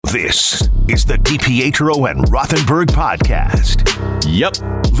This is the DiPietro and Rothenberg podcast. Yep.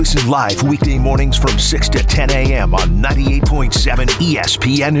 Listen live weekday mornings from 6 to 10 a.m. on 98.7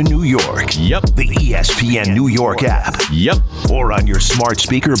 ESPN in New York. Yep. The ESPN New York app. Yep. Or on your smart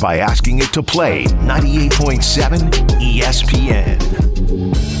speaker by asking it to play 98.7 ESPN.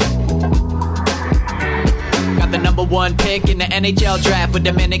 Got the number one pick in the NHL draft, but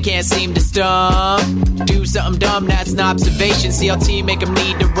the men they can't seem to stump. Do something dumb, that's an observation. CLT make them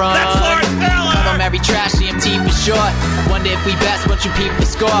need to run. That's Lawrence Taylor! Call them every trash, CMT for short. Wonder if we best once you peep the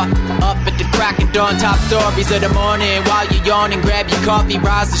score. Up at the crack of dawn, top stories of the morning. While you're yawning, grab your coffee,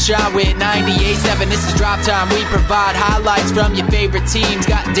 rise to shine with 98.7. This is Drop Time. We provide highlights from your favorite teams.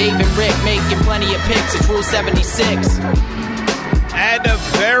 Got Dave and Rick making plenty of picks. It's Rule 76. And a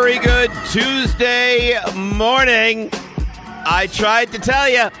very good Tuesday morning. I tried to tell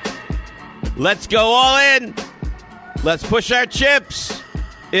you, let's go all in. Let's push our chips.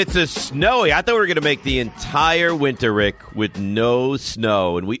 It's a snowy. I thought we were going to make the entire winter, Rick, with no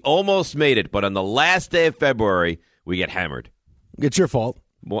snow. And we almost made it. But on the last day of February, we get hammered. It's your fault.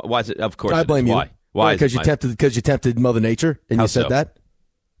 Why is it? Of course. I blame you. Why? Because you tempted Mother Nature, and How you said so? that.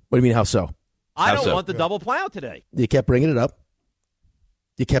 What do you mean? How so? I don't want the double plow today. You kept bringing it up.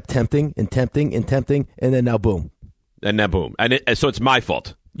 You kept tempting, and then now boom. And then boom. So it's my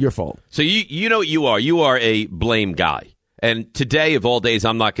fault. Your fault. So you know what you are. You are a blame guy. And today of all days,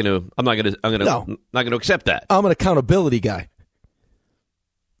 I'm not going to accept that. I'm an accountability guy.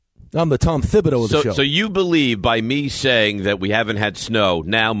 I'm the Tom Thibodeau of the show. So you believe by me saying that we haven't had snow,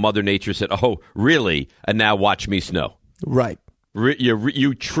 now Mother Nature said, "Oh, really?" And now watch me snow. Right.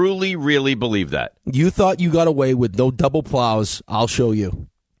 You truly, really believe that? You thought you got away with no double plows. I'll show you.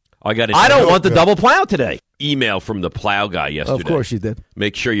 I don't want the double plow today. Email from the plow guy yesterday. Of course you did.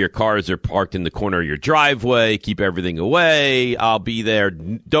 Make sure your cars are parked in the corner of your driveway. Keep everything away. I'll be there.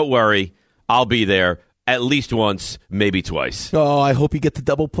 Don't worry. I'll be there at least once, maybe twice. Oh, I hope you get the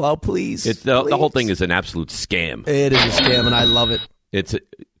double plow, please. The whole thing is an absolute scam. It is a scam, and I love it.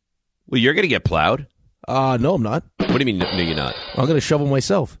 Well, you're going to get plowed. No, I'm not. What do you mean, no, you're not? I'm going to shovel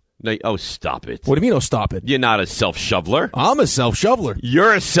myself. No, oh, stop it. What do you mean, oh, stop it? You're not a self-shoveler. I'm a self-shoveler.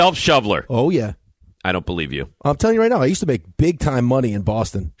 You're a self-shoveler. Oh, yeah. I don't believe you. I'm telling you right now, I used to make big-time money in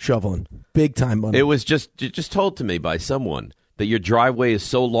Boston shoveling. Big-time money. It was just told to me by someone that your driveway is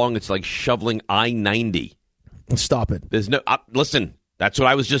so long it's like shoveling I-90. Stop it. There's no... listen, that's what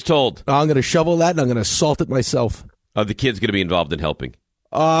I was just told. I'm going to shovel that, and I'm going to salt it myself. The kid's going to be involved in helping.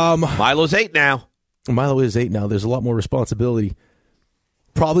 Milo's 8 now. Milo is 8 now. There's a lot more responsibility.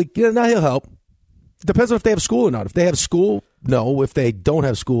 Probably, now he'll help. Depends on if they have school or not. If they have school, no. If they don't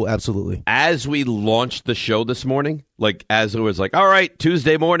have school, absolutely. As we launched the show this morning, as it was like, all right,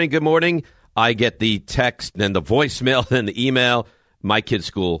 Tuesday morning, good morning, I get the text, then the voicemail, then the email. My kid's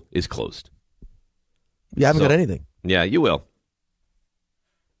school is closed. You haven't got anything. Yeah, you will.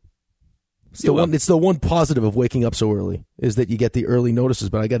 It's the one positive of waking up so early is that you get the early notices,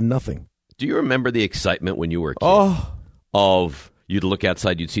 but I got nothing. Do you remember the excitement when you were a kid of you'd look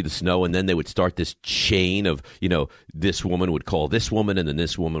outside, you'd see the snow, and then they would start this chain of, this woman would call this woman, and then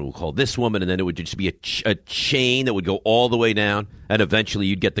this woman would call this woman, and then it would just be a chain that would go all the way down, and eventually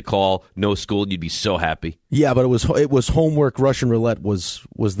you'd get the call, no school, and you'd be so happy. Yeah, but it was homework. Russian roulette was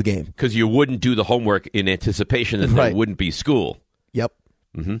the game. Because you wouldn't do the homework in anticipation that there wouldn't be school. Yep.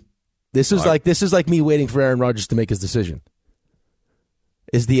 Mm-hmm. This is like me waiting for Aaron Rodgers to make his decision.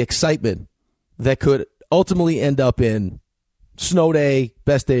 Is the excitement that could ultimately end up in snow day,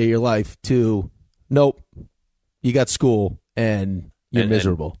 best day of your life, to nope, you got school and you're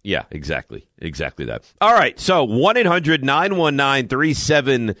miserable. Yeah, exactly that. All right, so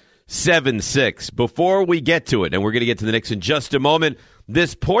 1-800-919-3776. Before we get to it, and we're going to get to the Knicks in just a moment,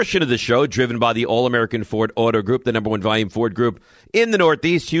 this portion of the show, driven by the All-American Ford Auto Group, the number one volume Ford group in the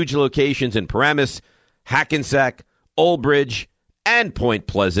Northeast, huge locations in Paramus, Hackensack, Old Bridge, and Point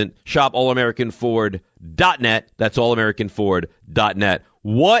Pleasant. Shop allamericanford.net. That's allamericanford.net.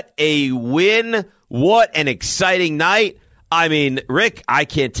 What a win. What an exciting night. I mean, Rick, I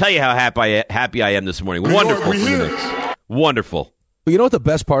can't tell you how happy I am this morning. Wonderful for the Knicks. Wonderful. But you know what the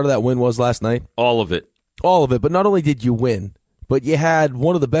best part of that win was last night? All of it. All of it. But not only did you win, but you had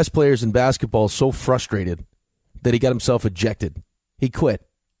one of the best players in basketball so frustrated that he got himself ejected. He quit.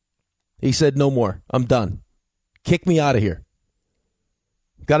 He said, no more. I'm done. Kick me out of here.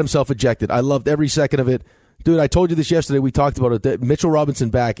 Got himself ejected. I loved every second of it. Dude, I told you this yesterday. We talked about it. That Mitchell Robinson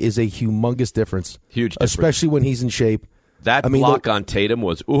back is a humongous difference. Huge difference. Especially when he's in shape. That block on Tatum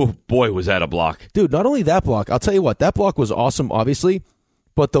was, oh, boy, was that a block. Dude, not only that block, I'll tell you what, that block was awesome, obviously,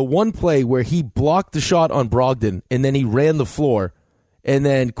 but the one play where he blocked the shot on Brogdon and then he ran the floor and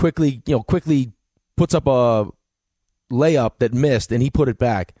then quickly puts up a layup that missed, and he put it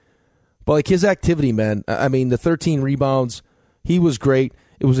back. But like his activity, man, I mean, the 13 rebounds, he was great.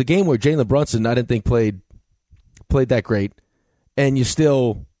 It was a game where Jalen Brunson, I didn't think played that great, and you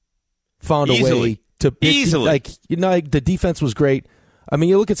still found a way to easily. The defense was great. I mean,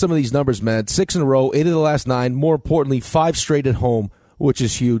 you look at some of these numbers, man. 6 in a row, 8 of the last 9. More importantly, 5 straight at home, which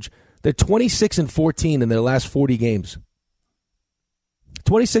is huge. They're 26-14 in their last 40 games.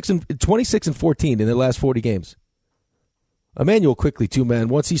 26-14 in their last 40 games. Emmanuel Quickley, too, man.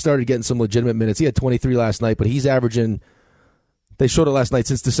 Once he started getting some legitimate minutes, he had 23 last night, but he's averaging, they showed it last night,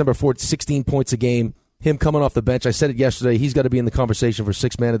 since December 4th, 16 points a game. Him coming off the bench, I said it yesterday, he's got to be in the conversation for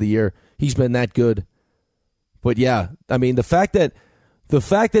 6th man of the year. He's been that good. But yeah, I mean, the fact that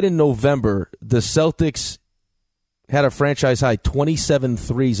in November, the Celtics had a franchise-high 27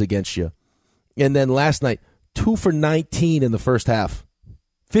 threes against you, and then last night, 2 for 19 in the first half.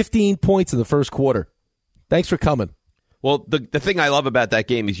 15 points in the first quarter. Thanks for coming. Well, the thing I love about that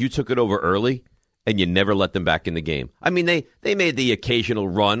game is you took it over early, and you never let them back in the game. I mean, they made the occasional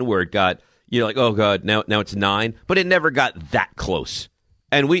run where it got, like, oh, God, now it's 9, but it never got that close.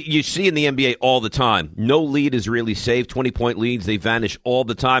 And you see in the NBA all the time, no lead is really safe. 20-point leads, they vanish all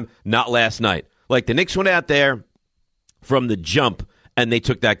the time. Not last night. Like, the Knicks went out there from the jump, and they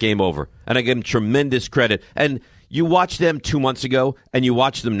took that game over. And I give them tremendous credit. And you watch them 2 months ago, and you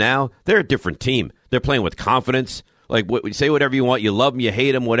watch them now, they're a different team. They're playing with confidence. Like, say whatever you want. You love him, you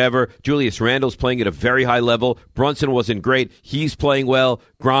hate him, whatever. Julius Randle's playing at a very high level. Brunson wasn't great. He's playing well.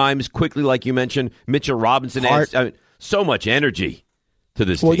 Grimes, quickly, like you mentioned. Mitchell Robinson adds so much energy to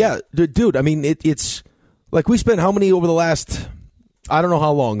this team. Well, yeah, dude, I mean, it's like we spent how many over the last, I don't know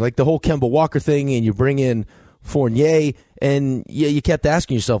how long, like the whole Kemba Walker thing, and you bring in Fournier, and you kept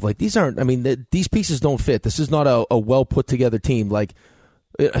asking yourself, like, these pieces don't fit. This is not a well-put-together team. Like,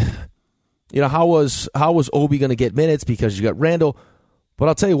 how was Obi going to get minutes because you got Randle? But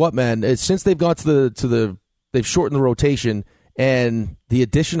I'll tell you what, man, since they've got they've shortened the rotation and the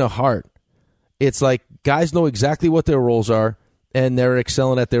addition of Hart, it's like guys know exactly what their roles are and they're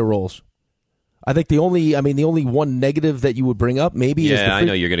excelling at their roles. I think the only one negative that you would bring up maybe is I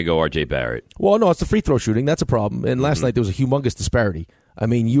know you're going to go RJ Barrett. Well, no, it's the free throw shooting. That's a problem. And last night there was a humongous disparity. I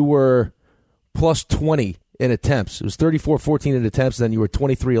mean, you were plus 20 in attempts. It was 34-14 in attempts, and then you were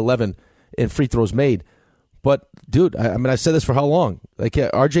 23-11 in free throws made. But, dude, I said this for how long? Like,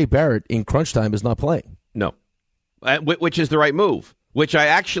 RJ Barrett in crunch time is not playing. No. Which is the right move. Which I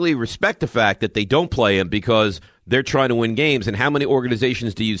actually respect the fact that they don't play him because they're trying to win games. And how many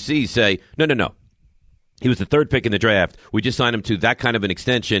organizations do you see say, no. He was the 3rd pick in the draft. We just signed him to that kind of an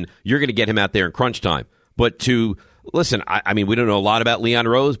extension. You're going to get him out there in crunch time. But listen, I mean, we don't know a lot about Leon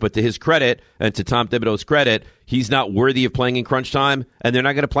Rose, but to his credit and to Tom Thibodeau's credit, he's not worthy of playing in crunch time, and they're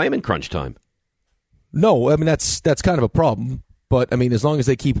not going to play him in crunch time. No, I mean, that's kind of a problem. But, I mean, as long as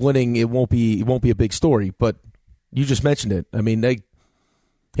they keep winning, it won't be a big story. But you just mentioned it. I mean,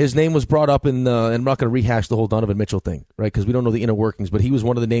 his name was brought up and I'm not going to rehash the whole Donovan Mitchell thing, right? Because we don't know the inner workings, but he was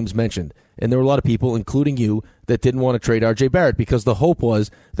one of the names mentioned. And there were a lot of people, including you, that didn't want to trade R.J. Barrett because the hope was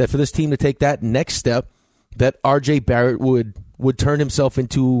that for this team to take that next step, that R.J. Barrett would turn himself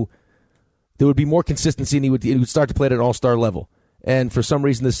into, there would be more consistency and he would start to play at an all-star level. And for some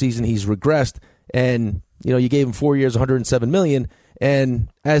reason this season he's regressed, and you gave him 4 years, $107 million, and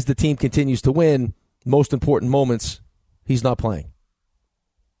as the team continues to win, most important moments, he's not playing.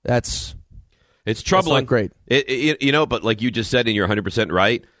 It's troubling. That's not great. But like you just said, and you're 100%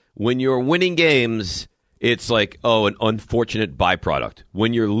 right, when you're winning games, it's like, an unfortunate byproduct.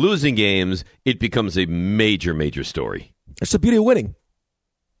 When you're losing games, it becomes a major, major story. It's the beauty of winning.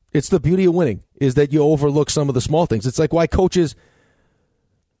 It's the beauty of winning is that you overlook some of the small things. It's like why coaches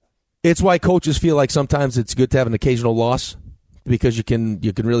feel like sometimes it's good to have an occasional loss because you can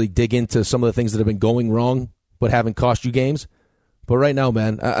really dig into some of the things that have been going wrong but haven't cost you games. But right now,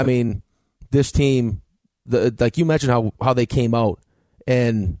 man, I mean, this team, like you mentioned how they came out,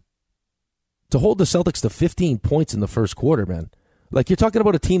 and to hold the Celtics to 15 points in the first quarter, man. Like, you're talking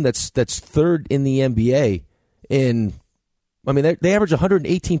about a team that's 3rd in the NBA they average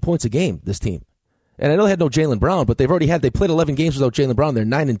 118 points a game, this team. And I know they had no Jaylen Brown, but they played 11 games without Jaylen Brown. They're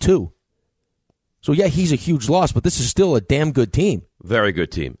 9-2. So, yeah, he's a huge loss, but this is still a damn good team. Very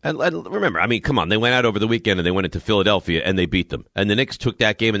good team. And remember, I mean, come on, they went out over the weekend and they went into Philadelphia and they beat them. And the Knicks took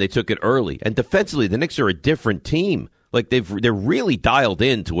that game and they took it early. And defensively, the Knicks are a different team. Like, they're really dialed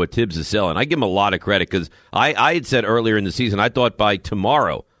in to what Tibbs is selling. I give him a lot of credit because I had said earlier in the season, I thought by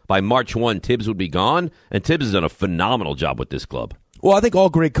March 1, Tibbs would be gone. And Tibbs has done a phenomenal job with this club. Well, I think all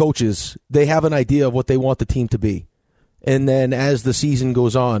great coaches, they have an idea of what they want the team to be. And then as the season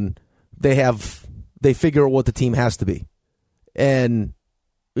goes on, they figure out what the team has to be. And,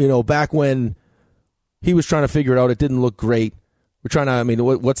 back when he was trying to figure it out, it didn't look great. We're trying to,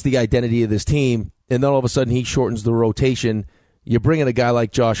 what's the identity of this team? And then all of a sudden he shortens the rotation. You bring in a guy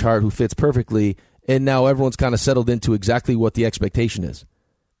like Josh Hart who fits perfectly, and now everyone's kind of settled into exactly what the expectation is.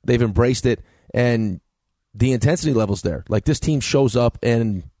 They've embraced it, and the intensity level's there. Like, this team shows up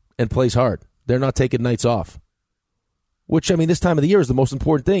and plays hard. They're not taking nights off. Which, this time of the year is the most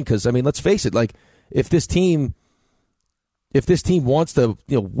important thing because, let's face it, like, if this team wants to,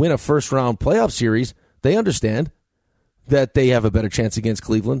 win a first-round playoff series, they understand that they have a better chance against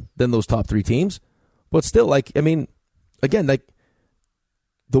Cleveland than those top three teams. But still, again,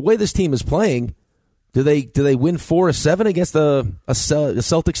 the way this team is playing, do they win 4-7 against a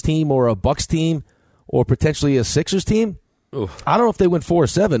Celtics team or a Bucks team or potentially a Sixers team? Oof. I don't know if they win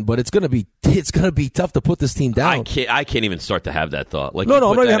 4-7, but it's gonna be tough to put this team down. I can't even start to have that thought. Like, no, I'm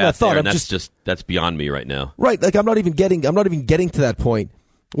not even having that thought. That's beyond me right now. Right, like I'm not even getting to that point.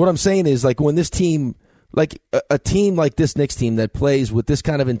 What I'm saying is, like, when this team, like a team like this Knicks team that plays with this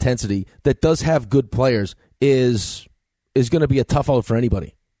kind of intensity, that does have good players, is going to be a tough out for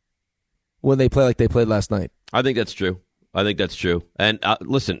anybody when they play like they played last night. I think that's true. And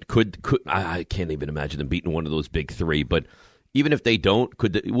listen, I can't even imagine them beating one of those big three. But even if they don't,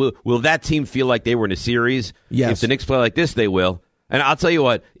 will that team feel like they were in a series? Yes. If the Knicks play like this, they will. And I'll tell you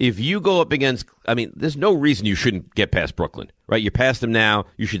what, if you go up against, there's no reason you shouldn't get past Brooklyn, right? You're past them now.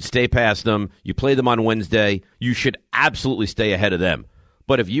 You should stay past them. You play them on Wednesday. You should absolutely stay ahead of them.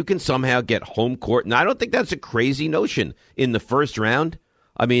 But if you can somehow get home court, and I don't think that's a crazy notion in the first round.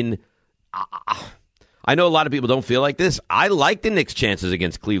 I know a lot of people don't feel like this. I like the Knicks' chances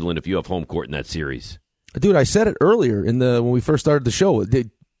against Cleveland if you have home court in that series. Dude, I said it earlier when we first started the show.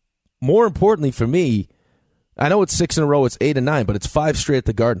 More importantly for me, I know it's 6 in a row, it's 8 and 9, but it's 5 straight at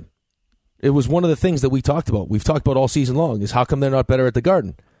the Garden. It was one of the things that we talked about. We've talked about all season long is how come they're not better at the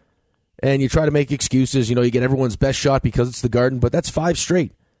Garden. And you try to make excuses. You get everyone's best shot because it's the Garden, but that's 5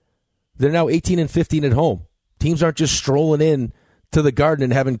 straight. They're now 18 and 15 at home. Teams aren't just strolling in to the Garden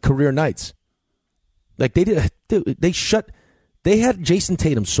and having career nights. Like they did. They had Jason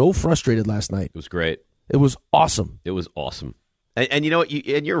Tatum so frustrated last night. It was great. It was awesome. It was awesome. And you know what?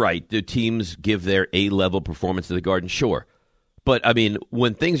 And you're right. The teams give their A-level performance to the Garden, sure. But,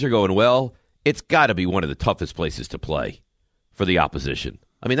 when things are going well, it's got to be one of the toughest places to play for the opposition.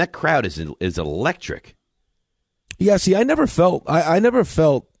 That crowd is electric. Yeah, see, I never felt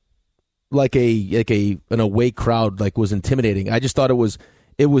like an away crowd was intimidating. I just thought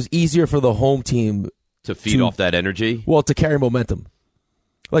it was easier for the home team to feed off that energy. Well, to carry momentum.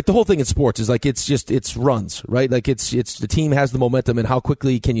 Like the whole thing in sports is it's runs, right? Like it's the team has the momentum, and how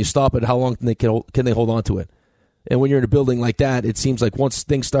quickly can you stop it? How long can they hold on to it? And when you're in a building like that, it seems like once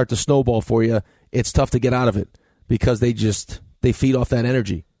things start to snowball for you, it's tough to get out of it because they feed off that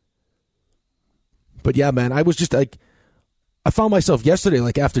energy. But yeah, man, I was just I found myself yesterday,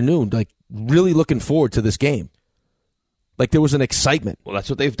 afternoon, really looking forward to this game. Like there was an excitement. Well, that's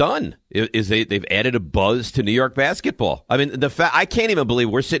what they've done. They've added a buzz to New York basketball. I can't even believe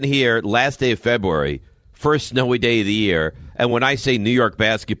we're sitting here last day of February, first snowy day of the year, and when I say New York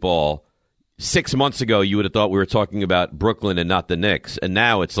basketball, 6 months ago you would have thought we were talking about Brooklyn and not the Knicks, and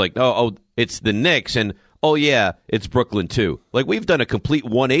now it's like, oh, it's the Knicks, and oh yeah, it's Brooklyn too. Like we've done a complete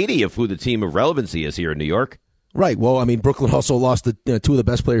 180 of who the team of relevancy is here in New York. Right. Well, Brooklyn also lost two of the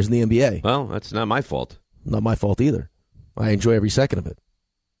best players in the NBA. Well, that's not my fault. Not my fault either. I enjoy every second of it.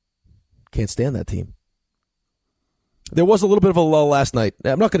 Can't stand that team. There was a little bit of a lull last night.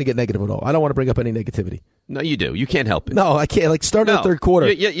 I'm not going to get negative at all. I don't want to bring up any negativity. No, you do. You can't help it. No, I can't. Start in the third quarter.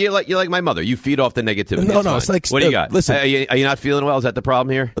 You're like my mother. You feed off the negativity. No, it's like... What do you got? Listen. Are you not feeling well? Is that the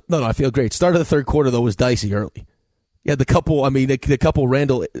problem here? No, I feel great. Start of the third quarter, though, was dicey early. Yeah, the couple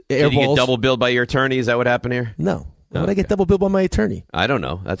Randall air balls. Did you get double billed by your attorney? Is that what happened here? No. Why would I get double billed by my attorney? I don't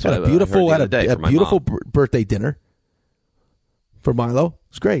know. That's what I heard a beautiful birthday dinner for Milo. It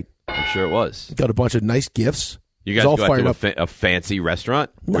was great. I'm sure it was. Got a bunch of nice gifts. You guys go out to a fancy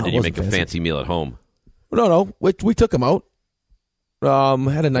restaurant? No, or did you make a fancy meal at home? No. We took him out.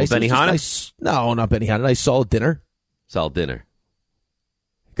 Had a nice... Benihana? No, not Benihana. Nice solid dinner.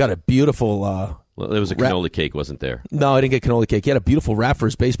 Got a beautiful... well, there was a cannoli cake, wasn't there? No, I didn't get cannoli cake. He had a beautiful wrap for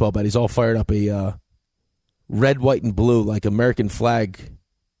his baseball bat. He's all fired up. A red, white, and blue, like American flag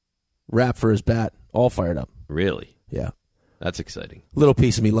wrap for his bat. All fired up. Really? Yeah. That's exciting. Little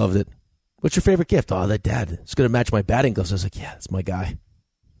piece of me loved it. What's your favorite gift? Oh, that dad. It's going to match my batting gloves. I was like, yeah, that's my guy.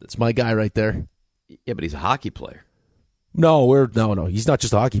 That's my guy right there. Yeah, but he's a hockey player. No. He's not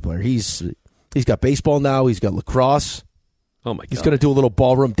just a hockey player. He's got baseball now. He's got lacrosse. Oh, my God. He's going to do a little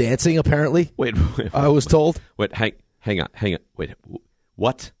ballroom dancing, apparently. Wait. I was told. Wait, hang on. Wait,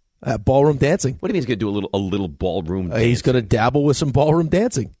 what? Ballroom dancing. What do you mean he's going to do a little ballroom dancing? He's going to dabble with some ballroom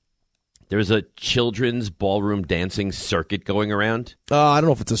dancing. There's a children's ballroom dancing circuit going around? I don't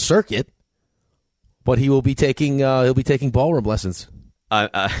know if it's a circuit, but he will be taking ballroom lessons.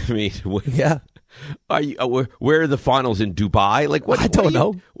 I mean, yeah. Are you? Where are the finals in Dubai? Like, what? I don't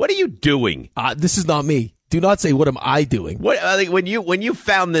know. What are you doing? This is not me. Do not say, what am I doing? What? When you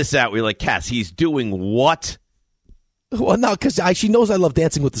found this out, we're like, Cass, he's doing what? Well, no, because she knows I love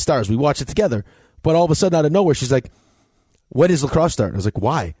Dancing with the Stars. We watch it together. But all of a sudden, out of nowhere, she's like, when does lacrosse start? I was like,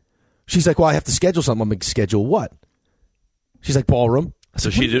 why? She's like, well, I have to schedule something. I'm like, schedule what? She's like, ballroom. So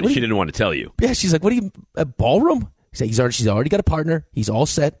she didn't want to tell you. Yeah, she's like, what are you, a ballroom? She's already got a partner. He's all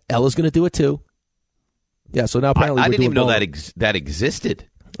set. Ella's going to do it too. Yeah, so now apparently I didn't even know ballroom. that existed.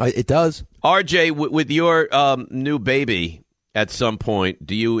 It does. RJ, with your new baby, at some point,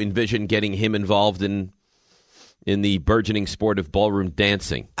 do you envision getting him involved in the burgeoning sport of ballroom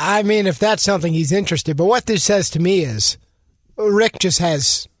dancing? I mean, if that's something he's interested. But what this says to me is Rick just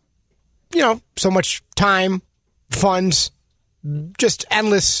has, so much time, funds, just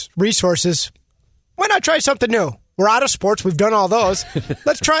endless resources. Why not try something new? We're out of sports. We've done all those.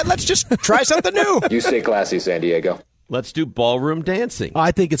 Let's just try something new. You stay classy, San Diego. Let's do ballroom dancing.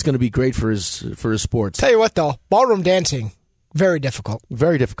 I think it's going to be great for his sports. Tell you what, though, ballroom dancing, very difficult.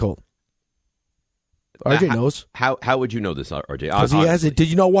 Very difficult. RJ knows. How would you know this, RJ? Because he has it. Did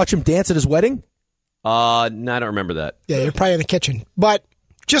you not watch him dance at his wedding? No, I don't remember that. Yeah, you're probably in the kitchen. But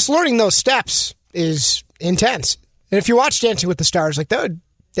just learning those steps is intense. And if you watch Dancing with the Stars, like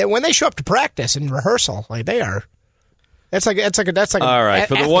when they show up to practice and rehearsal, like they are. That's like all right.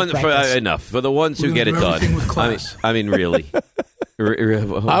 Enough for the ones who get it done. I mean, really.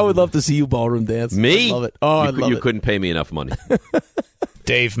 I would love to see you ballroom dance. Me? I love it. Oh, I love it. You couldn't pay me enough money.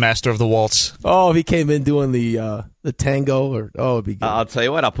 Dave, master of the waltz. Oh, if he came in doing the tango, it'd be good. I'll tell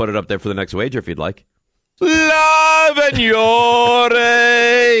you what. I'll put it up there for the next wager if you'd like. La Vignore.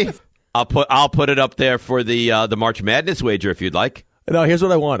 I'll put it up there for the March Madness wager if you'd like. No, here's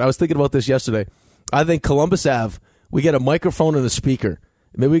what I want. I was thinking about this yesterday. I think Columbus Ave. We get a microphone and a speaker.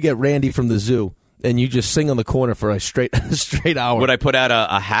 Maybe we get Randy from the zoo, and you just sing on the corner for a straight hour. Would I put out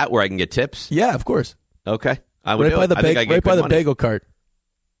a hat where I can get tips? Yeah, of course. Okay, I would right by the bagel cart.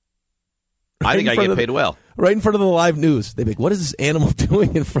 I think I get paid well. Right in front of the live news. They be like, what is this animal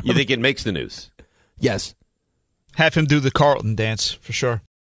doing in front? You think it makes the news? Yes. Have him do the Carlton dance for sure.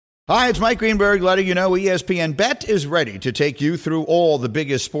 Hi, it's Mike Greenberg letting you know ESPN Bet is ready to take you through all the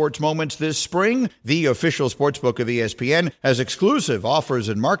biggest sports moments this spring. The official sportsbook of ESPN has exclusive offers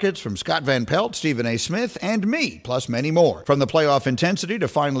and markets from Scott Van Pelt, Stephen A. Smith, and me, plus many more. From the playoff intensity to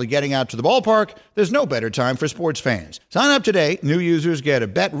finally getting out to the ballpark, there's no better time for sports fans. Sign up today. New users get a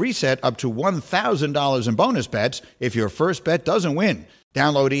bet reset up to $1,000 in bonus bets if your first bet doesn't win.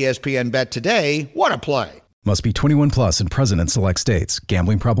 Download ESPN Bet today. What a play. Must be 21 plus and present in select states.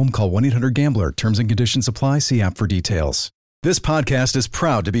 Gambling problem? Call 1-800-GAMBLER. Terms and conditions apply. See app for details. This podcast is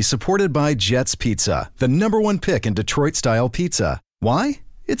proud to be supported by Jets Pizza, the #1 pick in Detroit-style pizza. Why?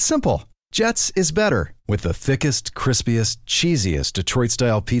 It's simple. Jets is better. With the thickest, crispiest, cheesiest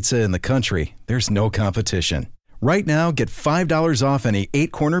Detroit-style pizza in the country, there's no competition. Right now, get $5 off any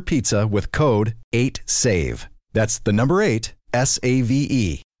 8-corner pizza with code 8SAVE. That's the number 8,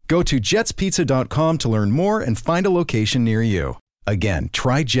 S-A-V-E. Go to jetspizza.com to learn more and find a location near you. Again,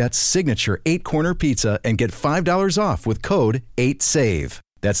 try Jet's signature 8-corner pizza and get $5 off with code 8SAVE.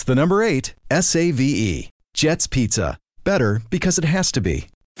 That's the number 8, S-A-V-E. Jet's Pizza. Better because it has to be.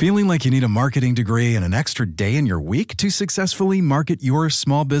 Feeling like you need a marketing degree and an extra day in your week to successfully market your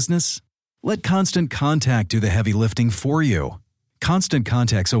small business? Let Constant Contact do the heavy lifting for you. Constant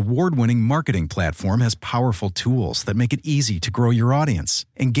Contact's award-winning marketing platform has powerful tools that make it easy to grow your audience,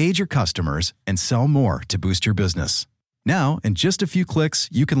 engage your customers, and sell more to boost your business. Now, in just a few clicks,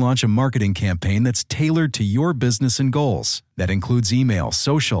 you can launch a marketing campaign that's tailored to your business and goals. That includes email,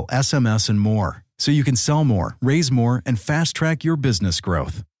 social, SMS, and more. So you can sell more, raise more, and fast-track your business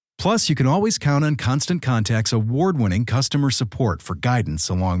growth. Plus, you can always count on Constant Contact's award-winning customer support for guidance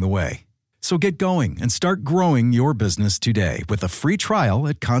along the way. So get going and start growing your business today with a free trial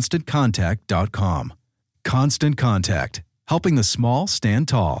at ConstantContact.com. Constant Contact, helping the small stand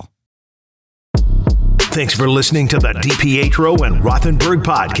tall. Thanks for listening to the DiPietro and Rothenberg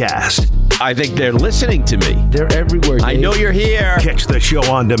podcast. I think they're listening to me. They're everywhere, Dave. I know you're here. Catch the show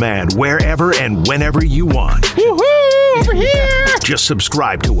on demand wherever and whenever you want. Woohoo! Over here! Just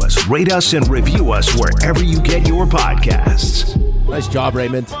subscribe to us, rate us, and review us wherever you get your podcasts. Nice job,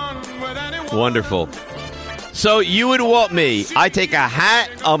 Raymond. Wonderful. So you would want me, I take a hat,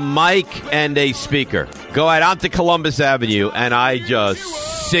 a mic, and a speaker. Go out onto Columbus Avenue, and I just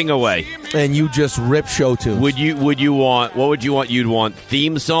sing away. And you just rip show tunes. What would you want? You'd want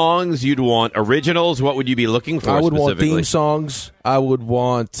theme songs? You'd want originals? What would you be looking for I would want specifically? theme songs. I would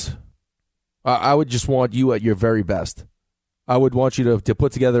just want you at your very best. I would want you to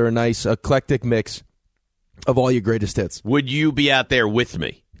put together a nice eclectic mix of all your greatest hits. Would you be out there with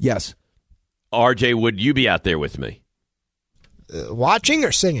me? Yes. RJ, would you be out there with me? Watching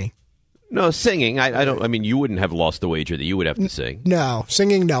or singing? No, singing. I don't. I mean, you wouldn't have lost the wager that you would have to sing. No.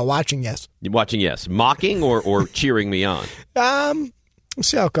 Singing, no. Watching, yes. Watching, yes. Mocking or cheering me on? We'll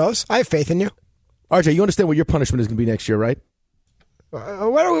see how it goes. I have faith in you. RJ, you understand what your punishment is going to be next year, right? We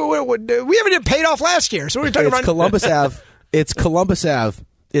haven't even paid off last year, so what are we talking about? Columbus Ave. It's Columbus Ave.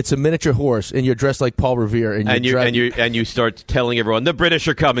 It's a miniature horse, and you're dressed like Paul Revere, and you start telling everyone the British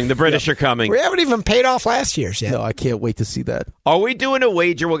are coming. The British are coming. We haven't even paid off last year's yet. No, I can't wait to see that. Are we doing a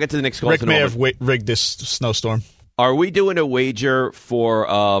wager? We'll get to the next call. Rick may have rigged this snowstorm. Are we doing a wager for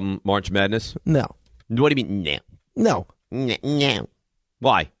March Madness? No. What do you mean? No. No.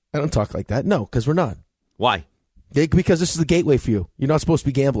 Why? I don't talk like that. No, because we're not. Why? Because this is the gateway for you. You're not supposed to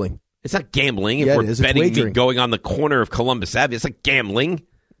be gambling. It's not gambling. Yeah, if we're it is. It's betting wagering. me going on the corner of Columbus Avenue, it's not gambling.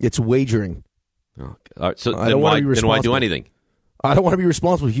 It's wagering. Oh, all right, so I don't want to be responsible. then why do anything? I don't want to be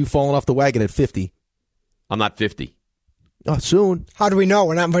responsible for you falling off the wagon at 50. I'm not 50. Oh, soon. How do we know?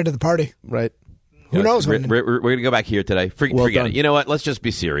 We're not invited to the party. Right. Who knows? We're going to go back here today. Forget it. You know what? Let's just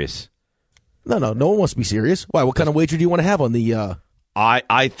be serious. No one wants to be serious. Why? What kind of wager do you want to have on the...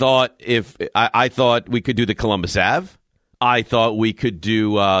 I thought we could do the Columbus Ave. I thought we could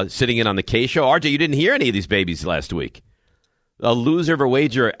do sitting in on the K show. RJ, you didn't hear any of these babies last week. A loser of a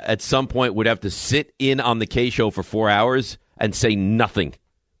wager at some point would have to sit in on the K show for 4 hours and say nothing.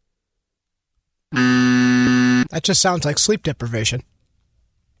 That just sounds like sleep deprivation.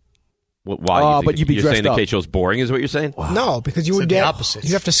 Why? But you'd be you're dressed saying the up. K show's boring is what you're saying? Wow. No, because you It's would the opposite.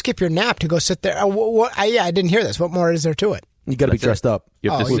 You have to skip your nap to go sit there. I didn't hear this. What more is there to it? You got to be dressed up. You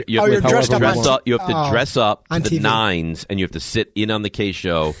have to, you're dressed up You have to dress up to on the TV. nines, and you have to sit in on the K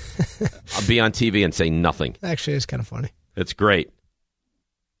show, be on TV, and say nothing. Actually, it's kind of funny. It's great.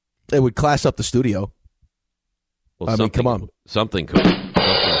 It would class up the studio. Well, I mean, come on. Something could.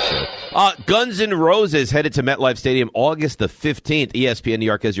 Something should. Guns N' Roses headed to MetLife Stadium August the 15th. ESPN New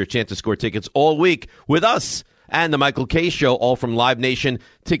York has your chance to score tickets all week with us and the Michael K. Show, all from Live Nation.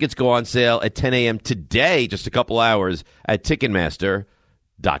 Tickets go on sale at 10 a.m. today, just a couple hours, at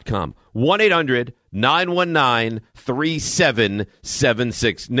Ticketmaster.com.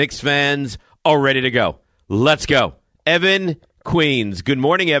 1-800-919-3776. Knicks fans are ready to go. Let's go. Evan, Queens. Good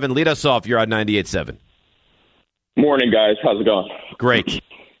morning, Evan. Lead us off. You're on 98.7. Morning, guys. How's it going? Great.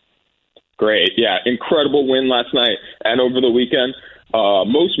 Great. Yeah, incredible win last night and over the weekend.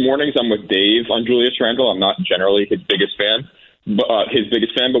 Most mornings I'm with Dave on Julius Randle. I'm not generally his biggest fan, but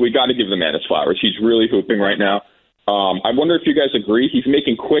we got to give the man his flowers. He's really hooping right now. I wonder if you guys agree. He's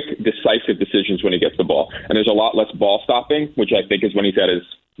making quick, decisive decisions when he gets the ball, and there's a lot less ball stopping, which I think is when he's at his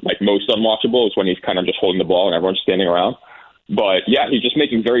most unwatchable. Is when he's kind of just holding the ball and everyone's standing around. But yeah, he's just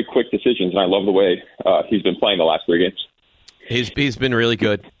making very quick decisions, and I love the way he's been playing the last 3 games. He's been really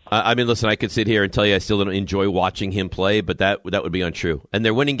good. I mean, listen, I could sit here and tell you I still don't enjoy watching him play, but that would be untrue. And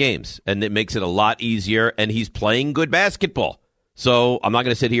they're winning games, and it makes it a lot easier, and he's playing good basketball. So I'm not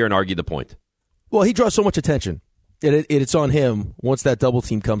going to sit here and argue the point. Well, he draws so much attention. It's on him once that double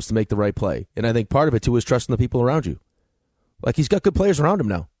team comes to make the right play. And I think part of it, too, is trusting the people around you. Like, he's got good players around him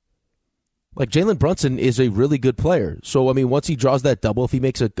now. Like, Jalen Brunson is a really good player. So, I mean, once he draws that double, if he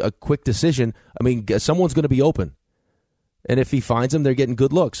makes a quick decision, I mean, someone's going to be open. And if he finds them, they're getting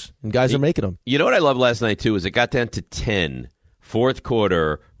good looks, and guys are making them. You know what I loved last night, too, is it got down to 10, fourth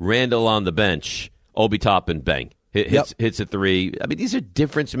quarter, Randall on the bench, Obi Toppin, bang. Hits a three. I mean, these are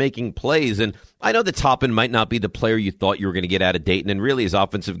difference-making plays, and I know that Toppin might not be the player you thought you were going to get out of Dayton, and really his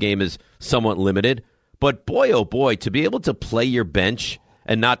offensive game is somewhat limited. But boy, oh boy, to be able to play your bench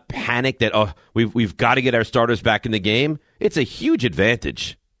and not panic that, we've got to get our starters back in the game, it's a huge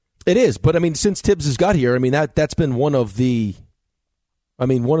advantage. It is, but I mean, since Tibbs has got here, I mean that's been one of the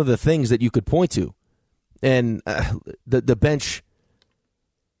things that you could point to, and the bench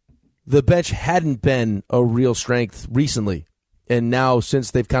hadn't been a real strength recently, and now since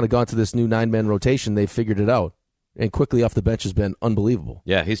they've kind of gone to this new 9-man rotation, they've figured it out, and quickly off the bench has been unbelievable.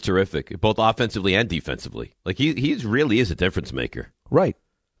 Yeah, he's terrific, both offensively and defensively. Like he really is a difference maker. Right,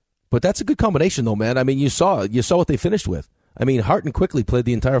 but that's a good combination, though, man. I mean, you saw what they finished with. I mean, Hart and Quickly played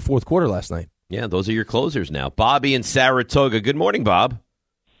the entire fourth quarter last night. Yeah, those are your closers now. Bobby and Saratoga. Good morning, Bob.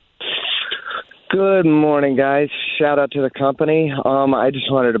 Good morning, guys. Shout out to the company. I just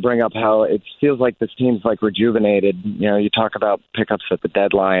wanted to bring up how it feels like this team's like rejuvenated. You know, you talk about pickups at the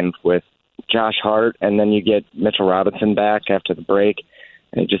deadline with Josh Hart, and then you get Mitchell Robinson back after the break.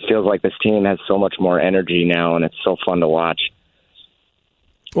 And it just feels like this team has so much more energy now, and it's so fun to watch.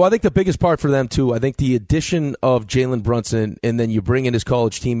 Well, I think the biggest part for them, too, I think the addition of Jalen Brunson, and then you bring in his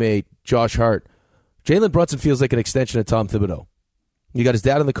college teammate, Josh Hart. Jalen Brunson feels like an extension of Tom Thibodeau. You got his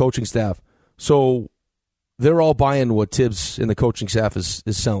dad on the coaching staff. So they're all buying what Tibbs and the coaching staff is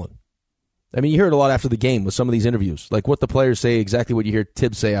selling. I mean, you hear it a lot after the game with some of these interviews, like what the players say, exactly what you hear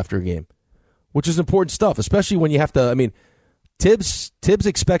Tibbs say after a game, which is important stuff, especially when you have to, I mean, Tibbs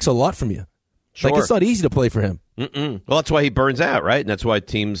expects a lot from you. Sure. Like, it's not easy to play for him. Well, that's why he burns out, right? And that's why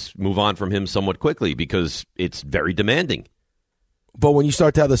teams move on from him somewhat quickly, because it's very demanding. But when you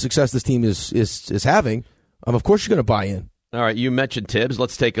start to have the success this team is having, of course you're going to buy in. All right, you mentioned Tibbs.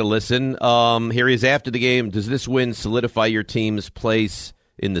 Let's take a listen. Here he is after the game. Does this win solidify your team's place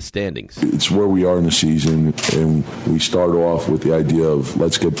in the standings? It's where we are in the season, and we start off with the idea of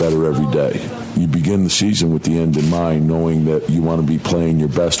let's get better every day. You begin the season with the end in mind, knowing that you want to be playing your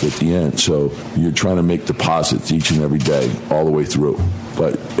best at the end. So you're trying to make deposits each and every day, all the way through.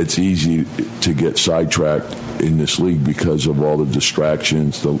 But it's easy to get sidetracked in this league because of all the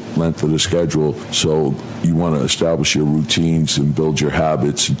distractions, the length of the schedule. So you want to establish your routines and build your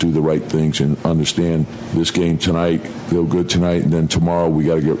habits and do the right things and understand this game tonight, feel good tonight, and then tomorrow we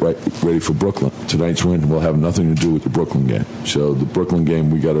got to get ready for Brooklyn. Tonight's win will have nothing to do with the Brooklyn game. So the Brooklyn game,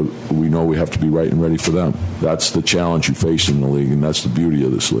 we know we have to be right and ready for them. That's the challenge you face in the league, and that's the beauty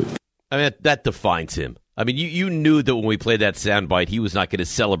of this league. I mean, that defines him. I mean, you knew that when we played that soundbite, he was not going to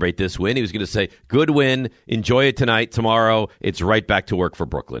celebrate this win. He was going to say, good win, enjoy it tonight, tomorrow, it's right back to work for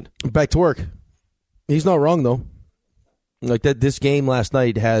Brooklyn. Back to work. He's not wrong, though. Like, that, this game last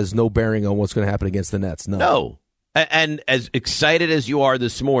night has no bearing on what's going to happen against the Nets. No. And as excited as you are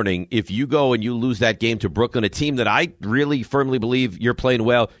this morning, if you go and you lose that game to Brooklyn, a team that I really firmly believe you're playing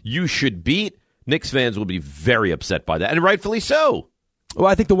well, you should beat, Knicks fans will be very upset by that, and rightfully so. Well,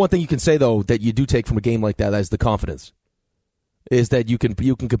 I think the one thing you can say, though, that you do take from a game like that is the confidence, is that you can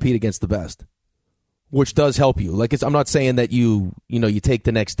compete against the best, which does help you. Like, I'm not saying that you take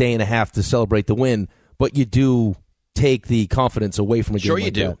the next day and a half to celebrate the win, but you do take the confidence away from a game Sure like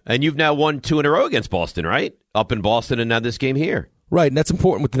you do. that. And you've now won 2 in a row against Boston, right? Up in Boston and now this game here. Right, and that's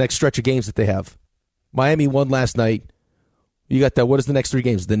important with the next stretch of games that they have. Miami won last night. You got that. What is the next 3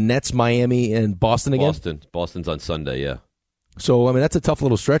 games? The Nets, Miami, and Boston again? Boston's on Sunday, yeah. So, I mean, that's a tough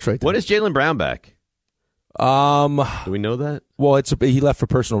little stretch right there. When is Jaylen Brown back? Do we know that? Well, he left for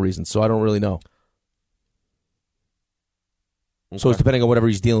personal reasons, so I don't really know. Okay. So it's depending on whatever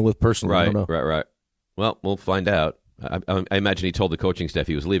he's dealing with personally. I don't know. Right. Well, we'll find out. I imagine he told the coaching staff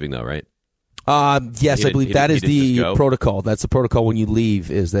he was leaving, though, right? Yes, I believe that is the protocol. That's the protocol when you leave,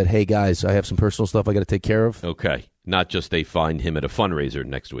 is that, hey, guys, I have some personal stuff I got to take care of. Okay. Not just they find him at a fundraiser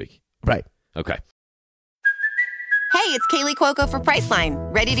next week. Right. Okay. Hey, it's Kaylee Cuoco for Priceline.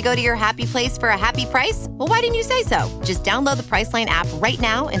 Ready to go to your happy place for a happy price? Well, why didn't you say so? Just download the Priceline app right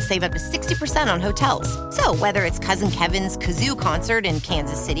now and save up to 60% on hotels. So whether it's Cousin Kevin's Kazoo Concert in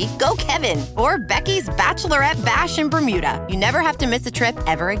Kansas City, go Kevin, or Becky's Bachelorette Bash in Bermuda, you never have to miss a trip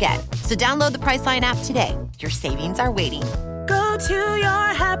ever again. So download the Priceline app today. Your savings are waiting. Go to your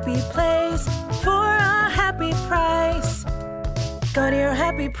happy place for a happy price. Go to your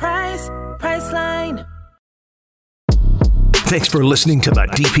happy price, Priceline. Thanks for listening to the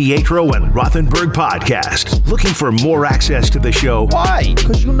DiPietro and Rothenberg podcast. Looking for more access to the show? Why?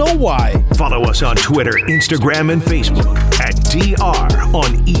 Because you know why. Follow us on Twitter, Instagram, and Facebook at DR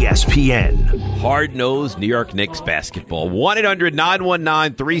on ESPN. Hard-nosed New York Knicks basketball.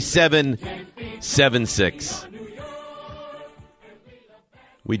 1-800-919-3776.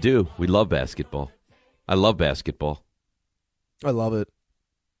 We do. We love basketball. I love basketball. I love it.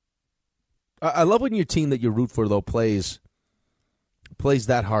 I love when your team that you root for, though, plays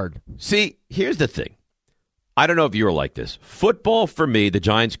that hard. See, here's the thing. I don't know if you were like this. Football, for me, the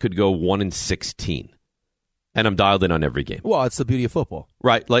Giants could go 1-16, and I'm dialed in on every game. Well, it's the beauty of football.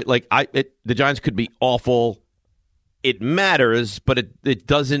 Right. The Giants could be awful. It matters, but it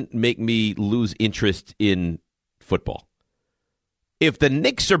doesn't make me lose interest in football. If the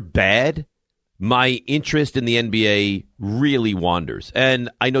Knicks are bad, my interest in the NBA really wanders. And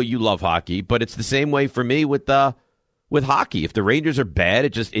I know you love hockey, but it's the same way for me with hockey. If the Rangers are bad,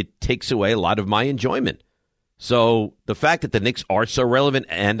 it takes away a lot of my enjoyment. So the fact that the Knicks are so relevant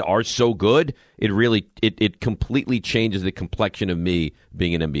and are so good, it completely changes the complexion of me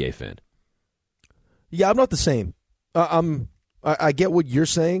being an NBA fan. Yeah, I'm not the same. I get what you're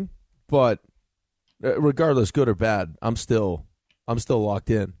saying, but regardless, good or bad, I'm still locked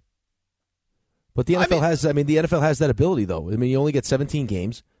in. But the NFL has that ability, though. I mean, you only get 17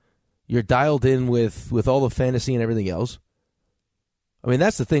 games. You're dialed in with all the fantasy and everything else. I mean,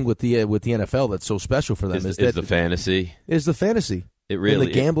 that's the thing with the NFL that's so special for them is the fantasy. Is the fantasy. It really,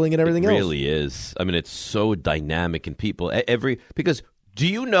 and the gambling and everything else. It really is. I mean, it's so dynamic and people because do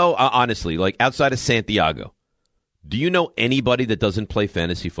you know, honestly, like outside of Santiago, do you know anybody that doesn't play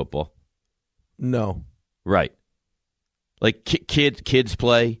fantasy football? No. Right. Like kids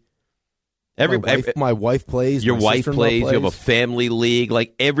play. My wife plays. Your wife plays. You have a family league.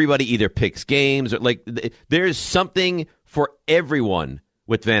 Like everybody either picks games or like there's something for everyone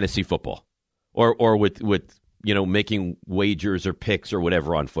with fantasy football, or with making wagers or picks or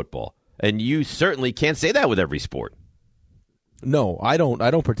whatever on football. And you certainly can't say that with every sport. No, I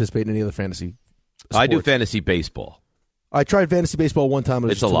don't participate in any of the fantasy sports. I do fantasy baseball. I tried fantasy baseball one time.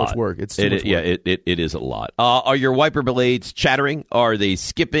 It's too much work. It's too much work. Yeah, it is a lot. Are your wiper blades chattering? Are they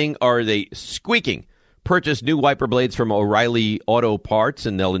skipping? Are they squeaking? Purchase new wiper blades from O'Reilly Auto Parts,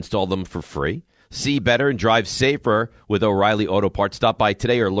 and they'll install them for free. See better and drive safer with O'Reilly Auto Parts. Stop by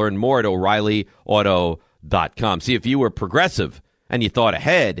today or learn more at O'ReillyAuto.com. See, if you were progressive and you thought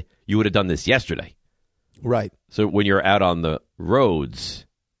ahead, you would have done this yesterday. Right. So when you're out on the roads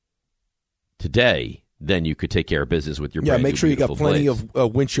today, then you could take care of business with your brand new make sure you got plenty blades.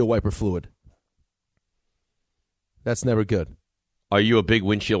 of windshield wiper fluid. That's never good. Are you a big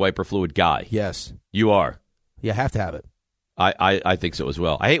windshield wiper fluid guy? Yes. You are? You have to have it. I think so as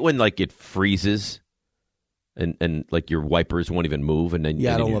well. I hate when like it freezes and like your wipers won't even move and then,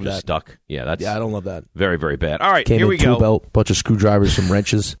 I don't you're love just that. stuck. Yeah, I don't love that. Very, very bad. All right, Came here in we tool go. Belt, bunch of screwdrivers, some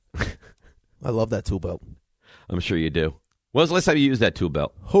wrenches. I love that tool belt. I'm sure you do. When was the last time you used that tool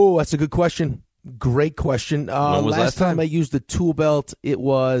belt? Oh, that's a good question. Great question. When was last time I used the tool belt, it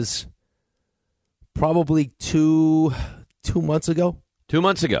was probably two months ago. 2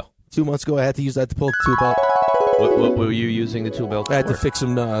 months ago. 2 months ago, I had to use that to pull the tool belt. What were you using the tool belt for? I had to fix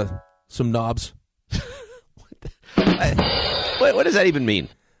some knobs. What does that even mean?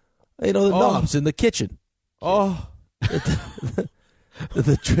 You know, the knobs in the kitchen. Oh.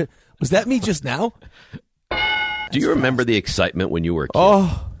 Was that me just now? Do you remember the excitement when you were a kid?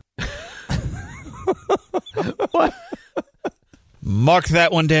 Oh. What? Mark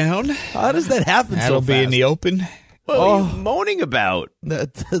that one down. How does that happen That'll so be fast? in the open. What are you moaning about?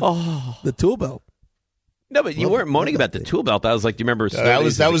 The tool belt. No, but you weren't moaning about the tool belt. I was like, do you remember snow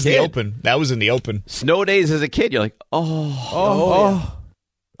days that as was a the kid? open. That was in the open. Snow days as a kid, you're like, Oh,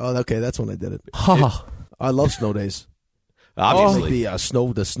 okay, that's when I did it. I love snow days. Obviously.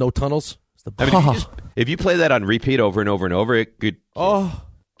 The snow tunnels. It's the I mean, if you play that on repeat over and over and over, it could. Like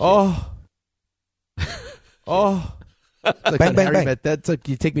bang, bang, bang. That's like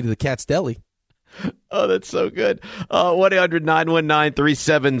you take me to the Cat's Deli. Oh, that's so good.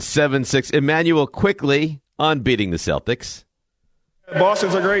 1-800-919-3776. Emmanuel quickly on beating the Celtics.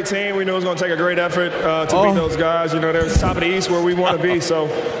 Boston's a great team. We know it's going to take a great effort to beat those guys. You know, they're top of the East where we want to be. So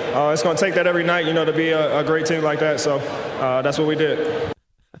it's going to take that every night, to be a great team like that. So that's what we did.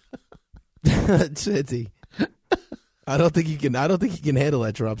 Santi, I don't think you can handle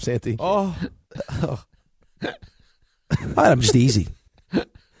that drop, Santi. I'm just easy.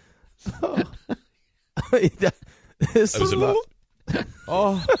 That was about.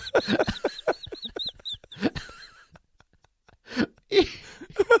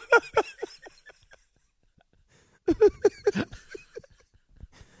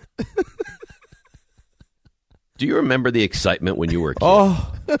 Do you remember the excitement when you were a kid?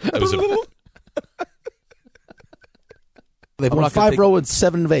 That was about. They've won 5-0 and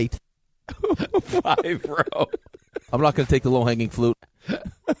 7 of 8. 5-0. I'm not going to take the low-hanging flute. They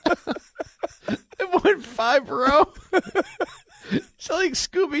won 5-0. It's like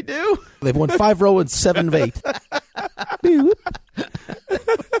Scooby-Doo. They've won 5-0 and 7 of 8. They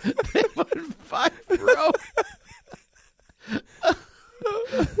won 5-0.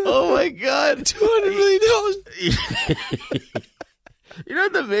 Oh my God! $200 million. You know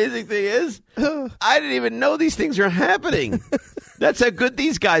what the amazing thing is? I didn't even know these things are happening. That's how good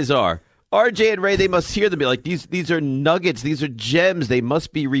these guys are. RJ and Ray, they must hear them be like, these are nuggets. These are gems. They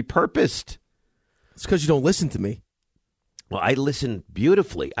must be repurposed. It's because you don't listen to me. Well, I listened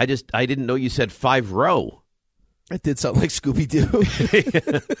beautifully. I didn't know you said 5-0. That did sound like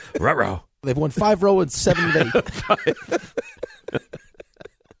Scooby-Doo. Ruh-roh. They've won 5-0 and 7 of 8.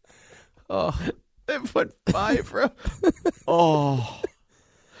 They've won 5-0. Oh.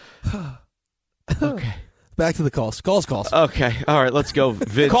 Okay. Back to the calls. Calls. Okay. All right, let's go.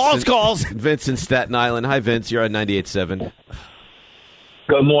 Vince Calls. Vince in Staten Island. Hi, Vince. You're on 98.7.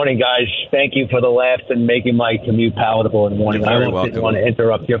 Good morning, guys. Thank you for the laughs and making my commute palatable in the morning. You're very I welcome. didn't want to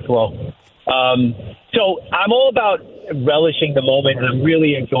interrupt your flow. So I'm all about relishing the moment, and I'm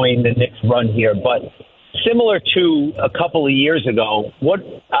really enjoying the Knicks run here. But similar to a couple of years ago, what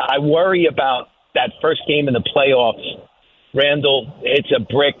I worry about that first game in the playoffs, Randall hits a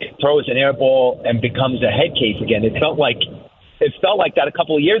brick, throws an air ball, and becomes a head case again. It felt like that a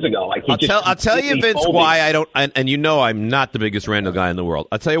couple of years ago. Like I'll tell you, Vince, why I don't, and you know I'm not the biggest Randall guy in the world.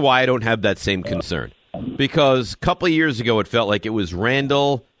 I'll tell you why I don't have that same concern. Because a couple of years ago, it felt like it was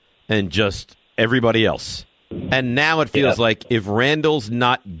Randall and just everybody else. And now it feels like if Randall's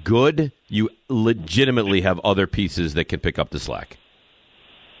not good, you legitimately have other pieces that can pick up the slack.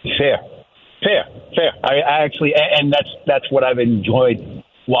 Fair. I actually, and that's what I've enjoyed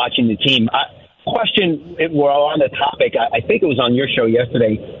watching the team. Question, we're on the topic. I think it was on your show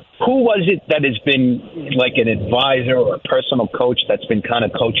yesterday. Who was it that has been like an advisor or a personal coach that's been kind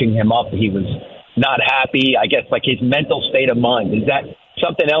of coaching him up? He was not happy. I guess like his mental state of mind. Is that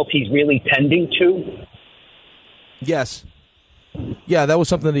something else he's really tending to? Yes. Yeah, that was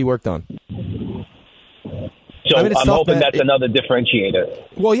something that he worked on. So I'm hoping that's another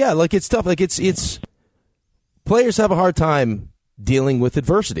differentiator. Well, yeah, like it's tough. Like it's players have a hard time dealing with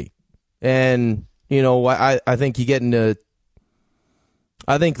adversity. And, you know, I think you get into –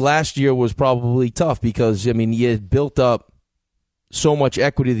 I think last year was probably tough because, I mean, you had built up so much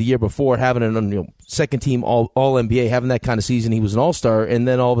equity the year before, having a second-team All-NBA, having that kind of season. He was an all-star, and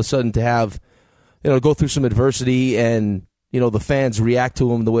then all of a sudden to have, go through some adversity and, the fans react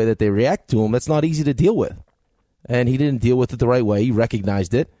to him the way that they react to him, that's not easy to deal with. And he didn't deal with it the right way. He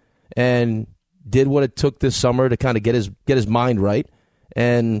recognized it and did what it took this summer to kind of get his mind right.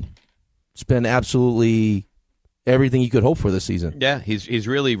 And – it's been absolutely everything you could hope for this season. Yeah, he's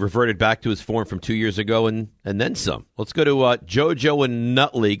really reverted back to his form from 2 years ago and then some. Let's go to JoJo and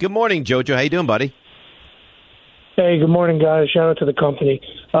Nutley. Good morning, JoJo. How you doing, buddy? Hey, good morning, guys. Shout out to the company.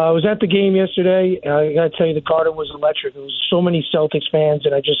 I was at the game yesterday. I got to tell you, the Garden was electric. There was so many Celtics fans,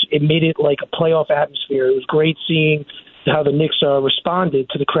 and it made it like a playoff atmosphere. It was great seeing how the Knicks responded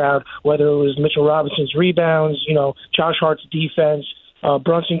to the crowd, whether it was Mitchell Robinson's rebounds, Josh Hart's defense,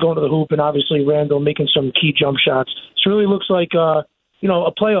 Brunson going to the hoop, and obviously Randall making some key jump shots. So it really looks like, a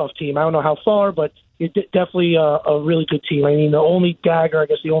playoff team. I don't know how far, but it's definitely a really good team. I mean, the only dagger, I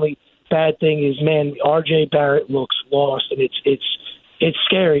guess the only bad thing is, man, R.J. Barrett looks lost, and it's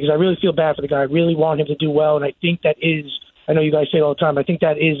scary because I really feel bad for the guy. I really want him to do well, and I think that is, I know you guys say it all the time, I think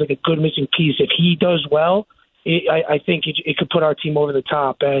that is like a good missing piece. If he does well, I think it could put our team over the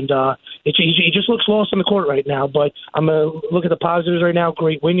top, and he just looks lost on the court right now. But I'm going to look at the positives right now.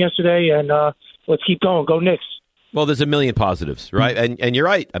 Great win yesterday, and let's keep going. Go Knicks. Well, there's a million positives, right? And you're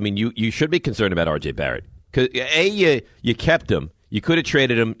right. I mean, you should be concerned about R.J. Barrett. Because, you kept him. You could have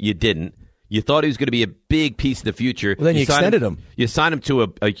traded him. You didn't. You thought he was going to be a big piece in the future. Well, then you extended him. You signed him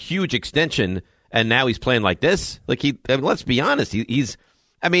to a huge extension, and now he's playing like this. Like let's be honest.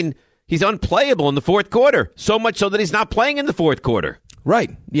 He's unplayable in the fourth quarter, so much so that he's not playing in the fourth quarter. Right.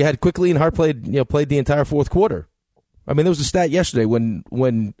 You had Quickly and Hart played the entire fourth quarter. I mean, there was a stat yesterday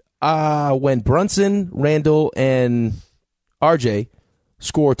when Brunson, Randall, and RJ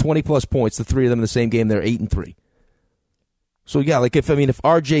score 20-plus points, the three of them in the same game, they're 8-3. So yeah, like if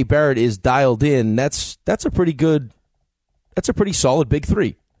RJ Barrett is dialed in, that's a pretty solid big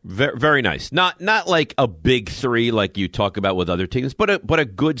three. Very, very nice. Not like a big three like you talk about with other teams, but a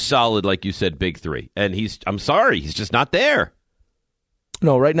good solid, like you said, big three. And I'm sorry, he's just not there.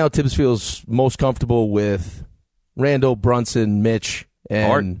 No, right now Tibbs feels most comfortable with Randall, Brunson, Mitch,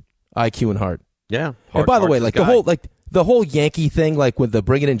 and Hart. IQ and Hart. Yeah. And by the way, like the whole Yankee thing, like with the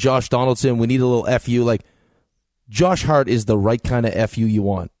bringing in Josh Donaldson, we need a little FU. Like Josh Hart is the right kind of FU you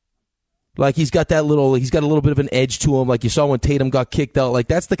want. Like he's got a little bit of an edge to him, like you saw when Tatum got kicked out. Like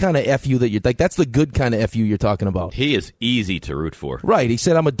that's the kind of FU that you're like. That's the good kind of FU you're talking about. He is easy to root for. Right? He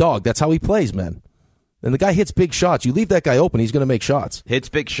said, "I'm a dog." That's how he plays, man. And the guy hits big shots. You leave that guy open, he's going to make shots. Hits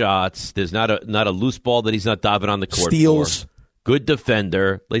big shots. There's not a loose ball that he's not diving on the court. Steals. For. Good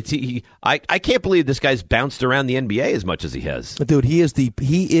defender. I can't believe this guy's bounced around the NBA as much as he has. Dude, he is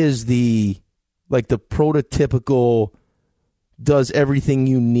the like the prototypical does everything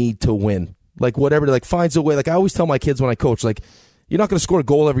you need to win. Like whatever, like finds a way. Like I always tell my kids when I coach, like you're not going to score a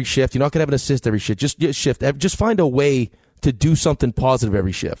goal every shift. You're not going to have an assist every shift. Just find a way to do something positive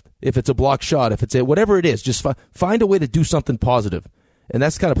every shift. If it's a block shot, if it's whatever it is, just find a way to do something positive. And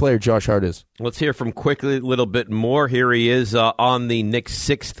that's the kind of player Josh Hart is. Let's hear from Quickly a little bit more. Here he is on the Knicks'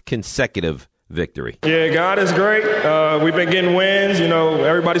 6th consecutive victory. Yeah, God is great. We've been getting wins. You know,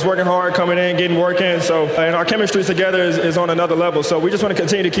 everybody's working hard, coming in, getting work in. So, and our chemistry together is on another level. So we just want to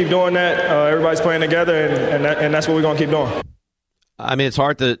continue to keep doing that. Everybody's playing together, and that's what we're going to keep doing. I mean, it's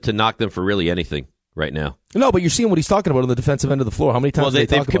hard to knock them for really anything right now. No, but you're seeing what he's talking about on the defensive end of the floor. How many times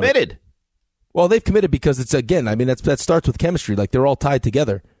they've committed. Well, they've committed because it's, again, I mean, that starts with chemistry. Like, they're all tied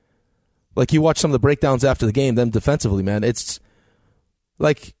together. Like, you watch some of the breakdowns after the game, them defensively, man. It's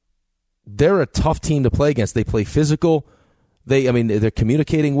like they're a tough team to play against. They play physical. They're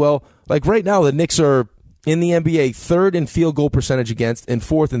communicating well. Like, right now, the Knicks are in the NBA 3rd in field goal percentage against and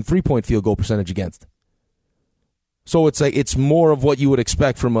 4th in three-point field goal percentage against. So it's like it's more of what you would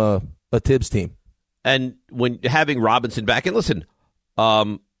expect from a Tibbs team. And when having Robinson back, and listen,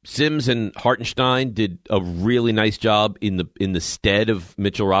 Sims and Hartenstein did a really nice job in the stead of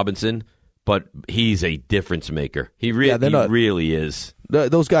Mitchell Robinson, but he's a difference maker. He really is.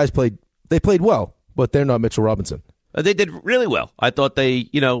 Those guys played well, but they're not Mitchell Robinson. They did really well. I thought they,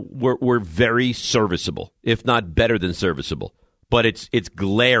 were very serviceable, if not better than serviceable. But it's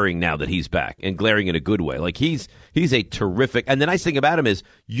glaring now that he's back, and glaring in a good way. Like he's a terrific. And the nice thing about him is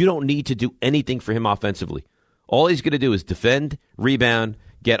you don't need to do anything for him offensively. All he's going to do is defend, rebound,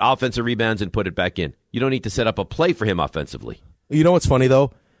 get offensive rebounds, and put it back in. You don't need to set up a play for him offensively. You know what's funny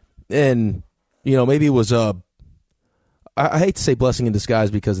though, and maybe it was I hate to say blessing in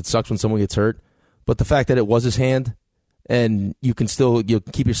disguise because it sucks when someone gets hurt, but the fact that it was his hand. And you can still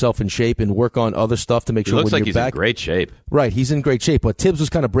keep yourself in shape and work on other stuff to make sure when you're back. Looks like he's in great shape. Right, he's in great shape. But Tibbs was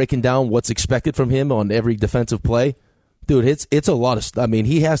kind of breaking down what's expected from him on every defensive play. Dude, it's a lot of stuff. I mean,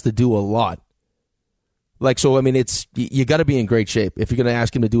 he has to do a lot. Like, so, I mean, you got to be in great shape if you're going to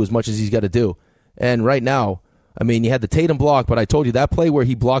ask him to do as much as he's got to do. And right now, I mean, you had the Tatum block, but I told you that play where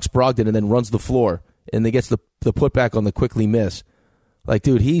he blocks Brogdon and then runs the floor and then gets the putback on the quickly miss. Like,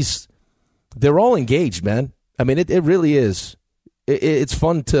 dude, they're all engaged, man. I mean, it really is. It's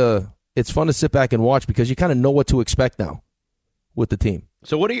fun to sit back and watch because you kind of know what to expect now with the team.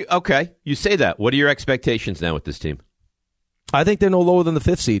 So you say that. What are your expectations now with this team? I think they're no lower than the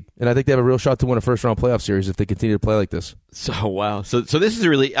 5th seed, and I think they have a real shot to win a first-round playoff series if they continue to play like this. So, wow. So this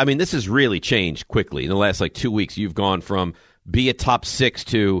has really changed quickly. In the last, 2 weeks, you've gone from be a top 6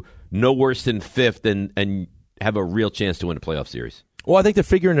 to no worse than 5th and have a real chance to win a playoff series. Well, I think they're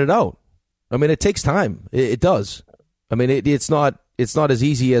figuring it out. I mean, it takes time. It does. I mean, it's not as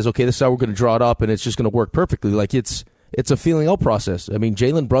easy as, okay, this is how we're going to draw it up, and it's just going to work perfectly. Like, it's a feeling out process. I mean,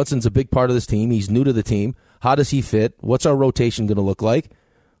 Jalen Brunson's a big part of this team. He's new to the team. How does he fit? What's our rotation going to look like?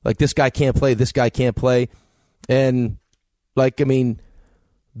 Like, this guy can't play. This guy can't play. And, I mean,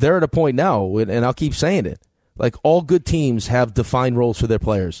 they're at a point now, and I'll keep saying it. Like, all good teams have defined roles for their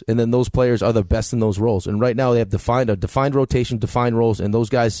players, and then those players are the best in those roles. And right now they have a defined rotation, defined roles, and those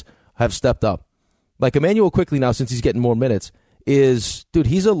guys have stepped up. Like Emmanuel Quickly now, since he's getting more minutes, he's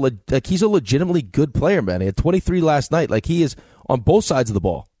a legitimately good player, man. He had 23 last night. Like, he is on both sides of the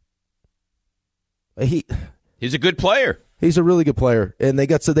ball. He's a good player. He's a really good player, and they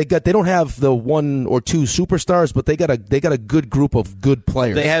don't have the one or two superstars, but they got a good group of good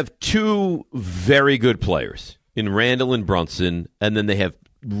players. They have two very good players in Randall and Brunson, and then they have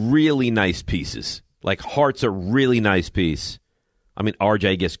really nice pieces. Like Hart's a really nice piece. I mean,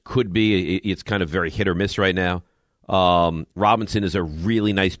 RJ, I guess, could be. It's kind of very hit or miss right now. Robinson is a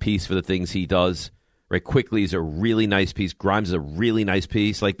really nice piece for the things he does. Right, Quickly is a really nice piece. Grimes is a really nice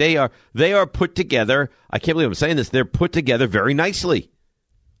piece. Like, they are put together. I can't believe I'm saying this. They're put together very nicely.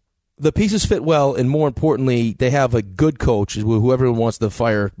 The pieces fit well, and more importantly, they have a good coach, who everyone wants to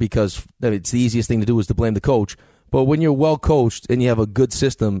fire because it's the easiest thing to do is to blame the coach. But when you're well coached and you have a good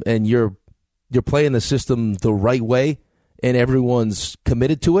system and you're playing the system the right way, and everyone's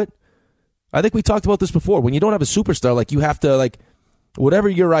committed to it. I think we talked about this before. When you don't have a superstar, you have to, whatever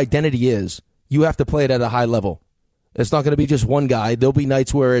your identity is, you have to play it at a high level. It's not going to be just one guy. There'll be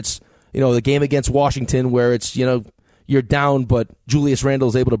nights where it's, the game against Washington where it's, you're down, but Julius Randle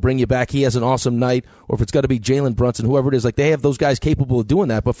is able to bring you back. He has an awesome night. Or if it's got to be Jalen Brunson, whoever it is, they have those guys capable of doing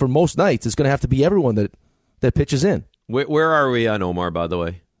that. But for most nights, it's going to have to be everyone that pitches in. Where are we on Omar, by the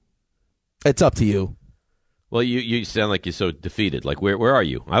way? It's up to you. Well, you sound like you're so defeated. Like, where are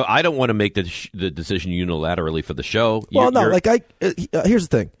you? I don't want to make the decision unilaterally for the show. Here's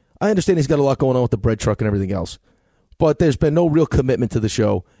the thing. I understand he's got a lot going on with the bread truck and everything else, but there's been no real commitment to the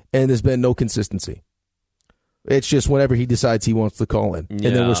show, and there's been no consistency. It's just whenever he decides he wants to call in, and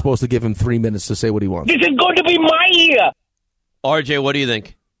then we're supposed to give him 3 minutes to say what he wants. This is going to be my year. RJ, what do you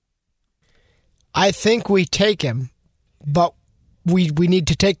think? I think we take him, but we need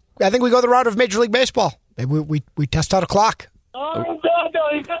to take. I think we go the route of Major League Baseball. We test out a clock. Oh, no,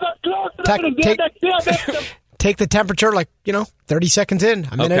 he's got a clock. Take the temperature, 30 seconds in,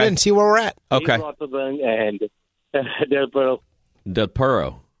 a minute in, see where we're at. Okay. And Del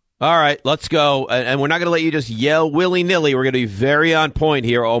Perro. All right, let's go. And we're not going to let you just yell willy-nilly. We're going to be very on point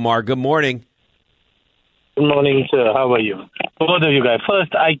here, Omar. Good morning. Good morning, sir. How are you? Both of you guys.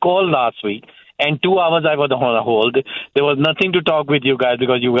 First, I called last week, and 2 hours I was on a hold. There was nothing to talk with you guys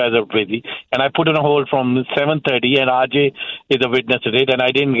because you guys are busy. And I put on a hold from 7:30, and RJ is a witness to it, and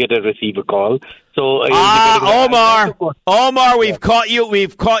I didn't get a receiver call. So, Omar, we've caught you.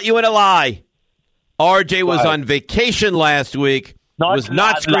 We've caught you in a lie. RJ was on vacation last week. Was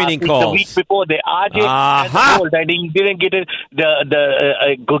not screening calls. The week before, the RJ hold, and he didn't get it.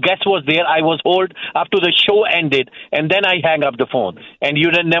 The guest was there. I was hold after the show ended, and then I hang up the phone. And you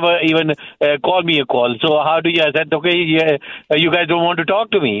never even call me a call. So how do you? I said, okay, you guys don't want to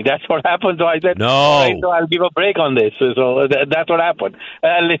talk to me. That's what happened. So I said, no. All right, so I'll give a break on this. So that's what happened.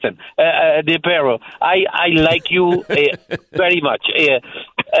 Listen, De Pero, I like you very much.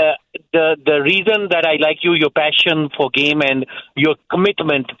 The reason that I like you, your passion for game and your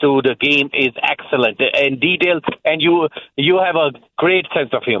commitment to the game is excellent and detailed, and you have a great sense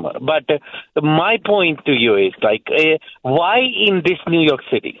of humor. But my point to you is why in this New York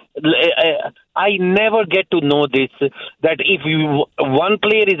City? I never get to know this, that if one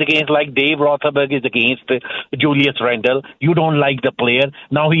player is against, like Dave Rothenberg is against Julius Randle, you don't like the player,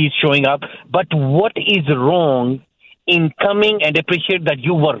 now he's showing up. But what is wrong in coming and appreciate that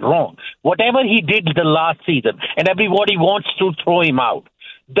you were wrong? Whatever he did the last season, and everybody wants to throw him out.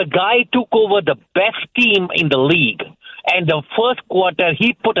 The guy took over the best team in the league, and the first quarter,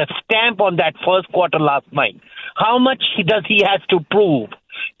 he put a stamp on that first quarter last night. How much does he have to prove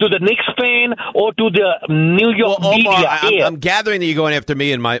to the Knicks fan or to the New York media? Omar, I'm gathering that you're going after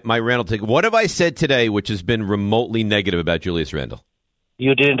me and my Randle take. What have I said today which has been remotely negative about Julius Randle?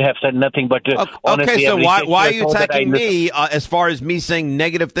 You didn't have said nothing, but honestly, okay. So why are you attacking me as far as me saying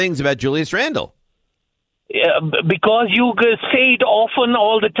negative things about Julius Randle? Because you say it often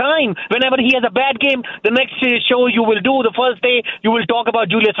all the time. Whenever he has a bad game, the next show you will do, the first day, you will talk about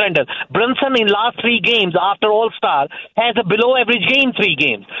Julius Randle. Brunson in last 3 games after All-Star has a below-average game 3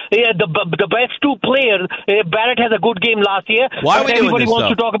 games. The best 2 players, Barrett has a good game last year. Why are we doing everybody this, wants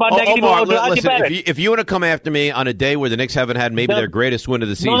to talk about negative Omar, about listen, Barrett. if you want to come after me on a day where the Knicks haven't had maybe their greatest win of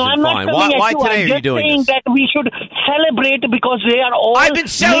the season, I'm fine. not Why today are you doing this? I'm just saying that we should celebrate because they are all... I've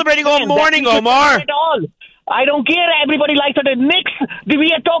been celebrating all morning, Omar. I don't care. Everybody likes it. Knicks.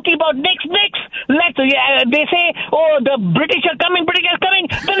 We are talking about Knicks. They say, oh, the British are coming.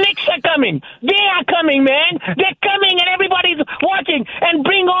 The Knicks are coming. They are coming, man. They're coming, and everybody's watching. And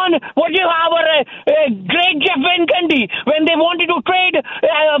bring on our great Jeff Van Gundy when they wanted to trade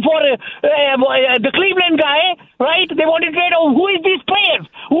for the Cleveland guy, right? They wanted to trade. Oh, who is these players?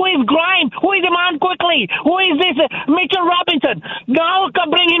 Who is Grimes? Who is Iman Quickly? Who is this Mitchell Robinson? Now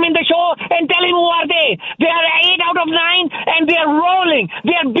bring him in the show and tell him who are they. They are 8 out of 9, and they are rolling.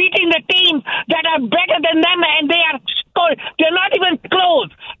 They are beating the teams that are better than them, and they're not even close.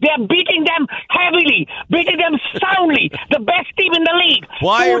 They are beating them heavily, beating them soundly. The best team in the league.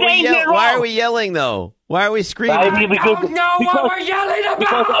 Why are we yelling though? Why are we screaming? Because what we're yelling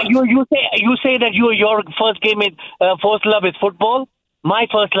about. Because you say that your first game is first love is football. My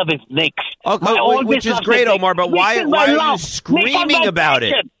first love is Knicks. Okay, which is great, Omar. But why are you screaming about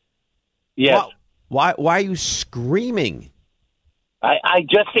it? Yes. Why are you screaming? I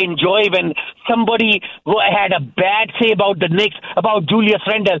just enjoy when somebody had a bad say about the Knicks, about Julius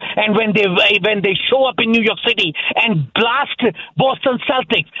Randle, and when they show up in New York City and blast Boston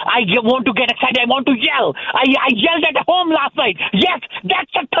Celtics, I want to get excited. I want to yell. I yelled at home last night. Yes,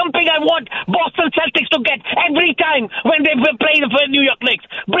 that's the thumping I want Boston Celtics to get every time when they play the New York Knicks.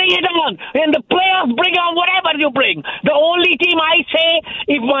 Bring it on. In the playoffs, bring on whatever you bring. The only team I say,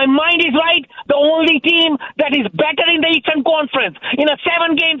 if my mind is right, the only team that is better in the Eastern Conference in a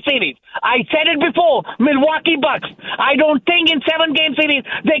 7-game series. I said it before, Milwaukee Bucks. I don't think in 7-game series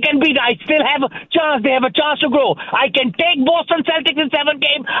they can beat. I still have a chance. They have a chance to grow. I can take Boston Celtics in 7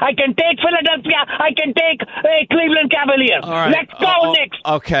 games. I can take Philadelphia. I can take Cleveland Cavaliers. All right. Let's go, Knicks.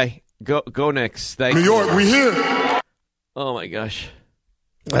 Okay. Go Knicks. Thank you. New York, we here. Oh, my gosh.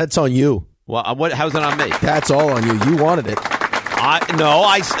 That's on you. Well, how's it on me? That's all on you. You wanted it.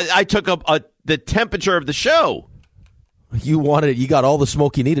 I took up the temperature of the show. You wanted it. You got all the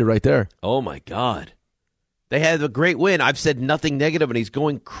smoke you needed right there. Oh, my God. They had a great win. I've said nothing negative, and he's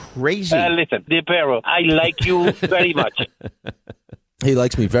going crazy. Listen, De Pero, I like you very much. He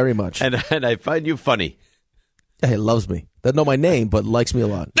likes me very much. And I find you funny. He loves me. Doesn't know my name, but likes me a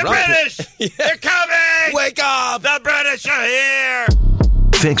lot. The British! They're coming! Wake up! The British are here!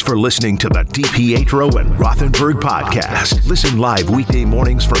 Thanks for listening to the DiPietro and Rothenberg podcast. Listen live weekday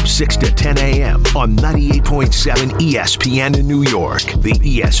mornings from 6 to 10 a.m. on 98.7 ESPN in New York, the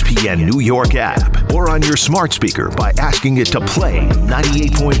ESPN New York app, or on your smart speaker by asking it to play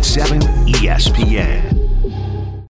 98.7 ESPN.